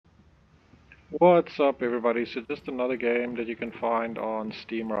What's up everybody? So just another game that you can find on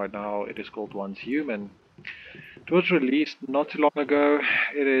Steam right now. It is called Once Human. It was released not too long ago.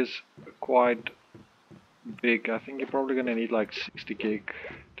 It is quite big. I think you're probably gonna need like 60 gig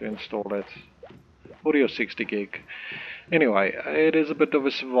to install it. 40 or 60 gig. Anyway, it is a bit of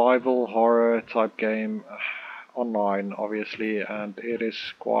a survival horror type game, online obviously, and it is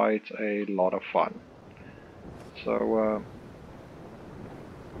quite a lot of fun. So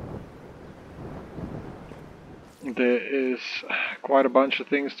there is quite a bunch of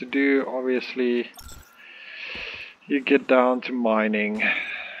things to do. Obviously, you get down to mining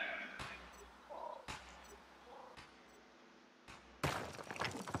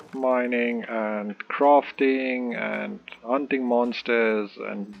and crafting and hunting monsters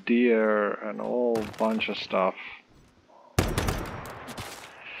and deer and a whole bunch of stuff.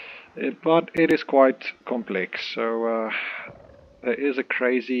 But it is quite complex, so there is a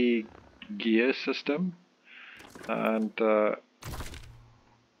crazy gear system, and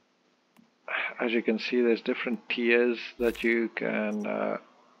as you can see, there's different tiers that you can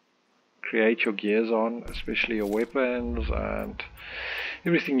create your gears on, especially your weapons and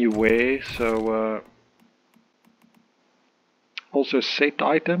everything you wear. So also set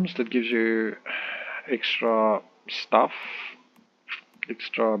items that gives you extra stuff,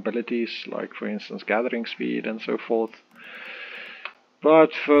 extra abilities, like for instance gathering speed and so forth.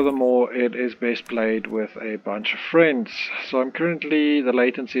 But furthermore, it is best played with a bunch of friends. So the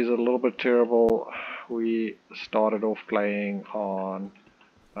latency is a little bit terrible. We started off playing on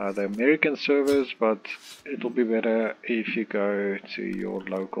the American servers, but it'll be better if you go to your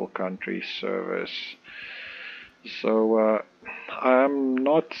local country servers. So I'm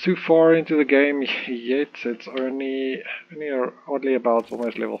not too far into the game yet. It's only oddly about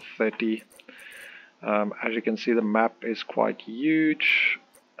almost level 30. As you can see, the map is quite huge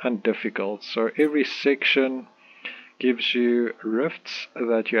and difficult. So every section gives you rifts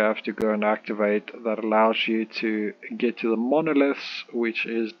that you have to go and activate that allows you to get to the monoliths, which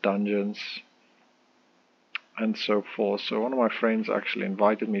is dungeons and so forth. So one of my friends actually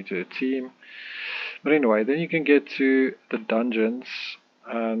invited me to a team. But anyway, then you can get to the dungeons,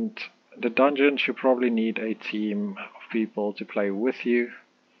 and the dungeons you probably need a team of people to play with you.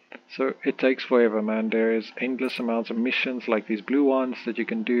 So it takes forever, man. There is endless amounts of missions like these blue ones that you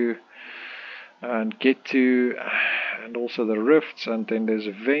can do and get to, and also the rifts, and then there's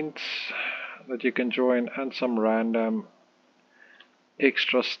events that you can join and some random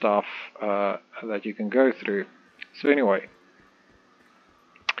extra stuff that you can go through. So anyway,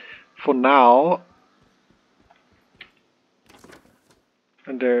 for now,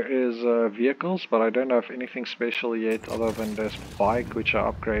 and there is vehicles, but I don't have anything special yet other than this bike, which I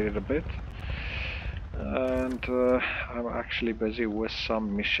upgraded a bit. And I'm actually busy with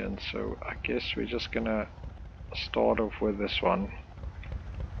some missions, so I guess we're just gonna start off with this one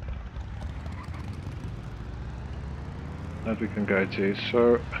that we can go to.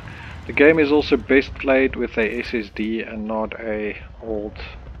 So the game is also best played with a SSD and not a old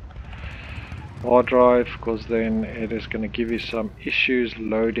hard drive, because then it is going to give you some issues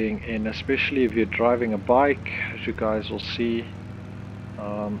loading in, especially if you're driving a bike. As you guys will see,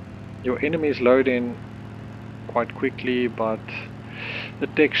 your enemies load in quite quickly, but the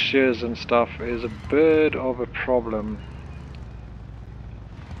textures and stuff is a bit of a problem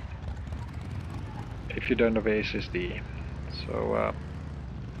if you don't have a SSD. So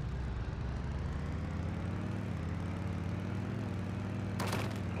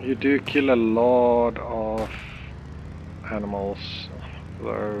you do kill a lot of animals,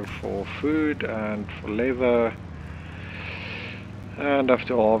 though, for food and for leather, and have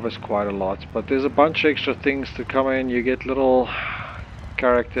to harvest quite a lot. But there's a bunch of extra things to come in. You get little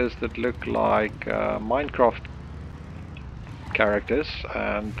characters that look like Minecraft characters,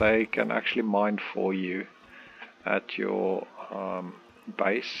 and they can actually mine for you at your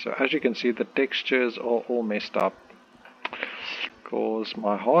base. So as you can see, the textures are all messed up because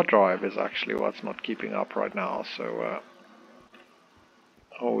my hard drive is actually what's not keeping up right now. So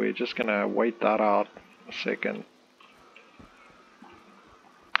we're just gonna wait that out a second,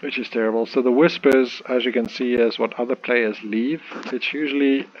 which is terrible. So the whispers, as you can see, is what other players leave. It's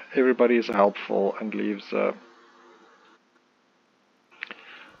usually everybody is helpful and leaves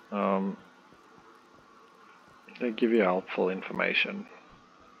they give you helpful information.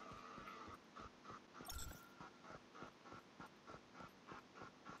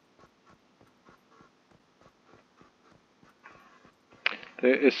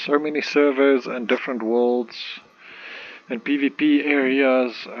 There is so many servers and different worlds and PvP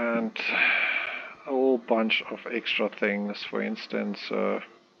areas and a whole bunch of extra things. For instance,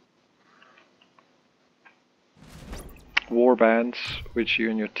 war bands, which you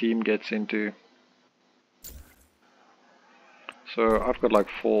and your team gets into. So I've got like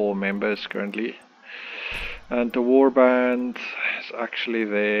 4 members currently, and the warband is actually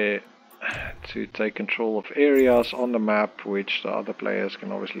there to take control of areas on the map, which the other players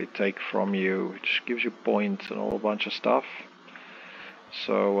can obviously take from you, which gives you points and a whole bunch of stuff.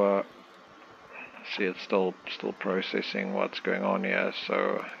 So see, it's still processing what's going on here.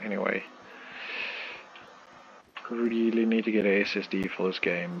 So anyway, really need to get a SSD for this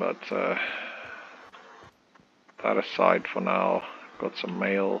game, but that aside for now, got some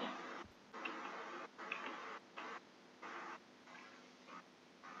mail.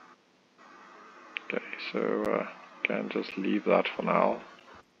 Okay, so can just leave that for now.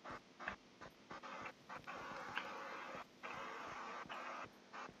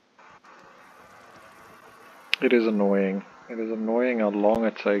 It is annoying. It is annoying how long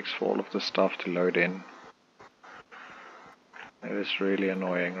it takes for all of the stuff to load in. It is really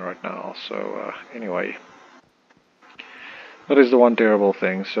annoying right now. So anyway, that is the one terrible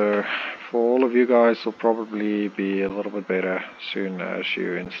thing. So for all of you guys, it'll probably be a little bit better soon as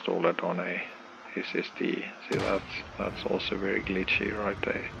you install it on a SSD. See, that's also very glitchy right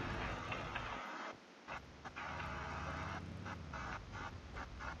there.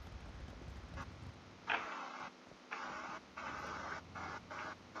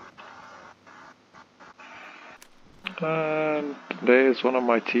 And there's one of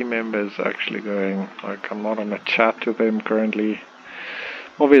my team members actually going, like, I'm not on a chat with them currently,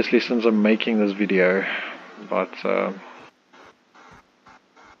 obviously since I'm making this video, but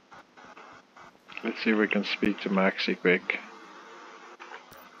let's see if we can speak to Maxi quick.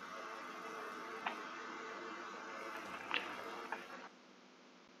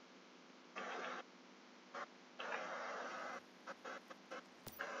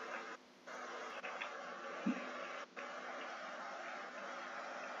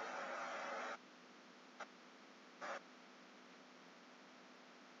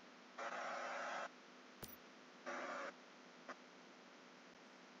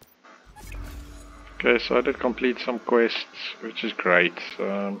 Okay, so I did complete some quests, which is great.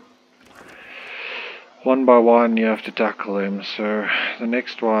 One by one you have to tackle them, so the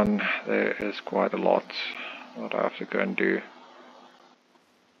next one there is quite a lot that I have to go and do.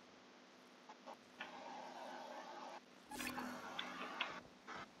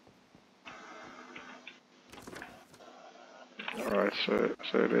 Alright, so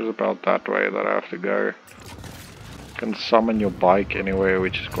it is about that way that I have to go. You can summon your bike anywhere,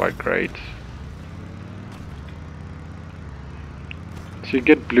 which is quite great. So you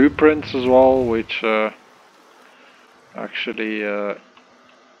get blueprints as well, which actually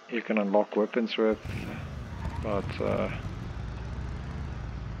you can unlock weapons with, but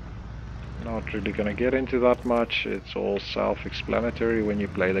not really gonna get into that much. It's all self-explanatory when you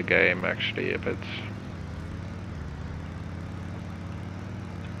play the game, actually, a bit.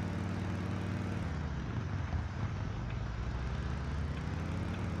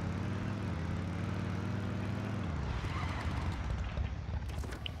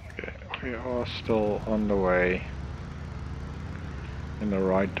 Okay, we are still on the way in the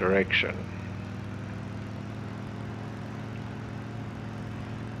right direction.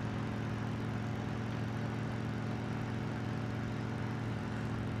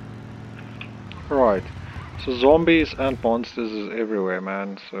 Right, so zombies and monsters is everywhere,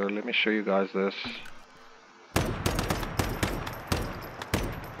 man. So let me show you guys this.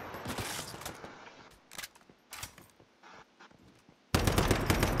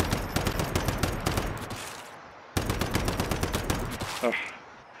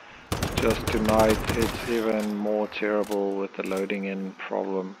 Just tonight it's even more terrible with the loading in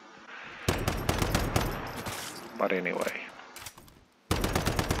problem. But anyway.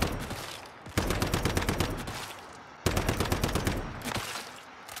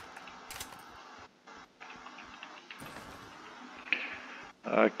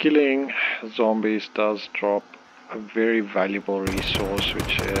 Killing zombies does drop a very valuable resource,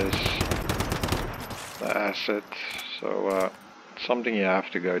 which is the acid. So it's something you have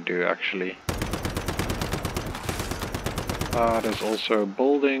to go do, actually. There's also a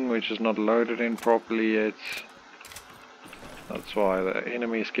building which is not loaded in properly yet. That's why the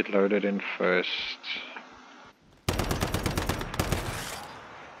enemies get loaded in first.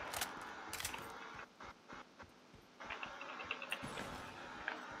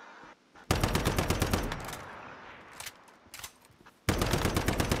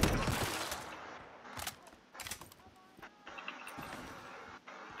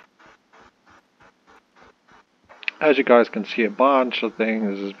 As you guys can see, a bunch of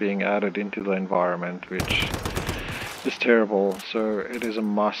things is being added into the environment, which is terrible, so it is a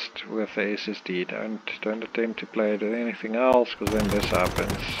must with the SSD. Don't attempt to play it with anything else, because then this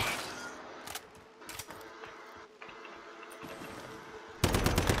happens.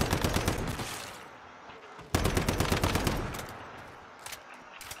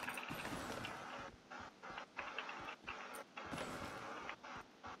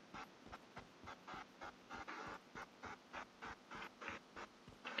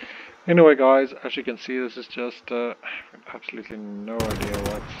 Anyway guys, as you can see, this is just absolutely no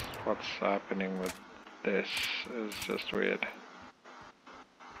idea what's happening with this. It's just weird.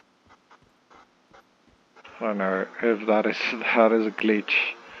 I don't know if that is a glitch.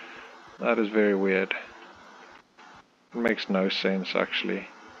 That is very weird. It makes no sense actually.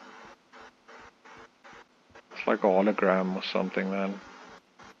 It's like a hologram or something, man.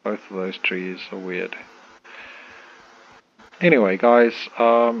 Both of those trees are weird. Anyway guys,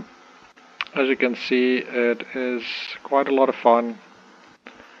 as you can see, it is quite a lot of fun.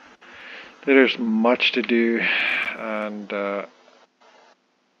 There is much to do, and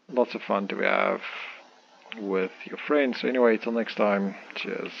lots of fun to have with your friends. So anyway, till next time,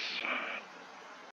 cheers.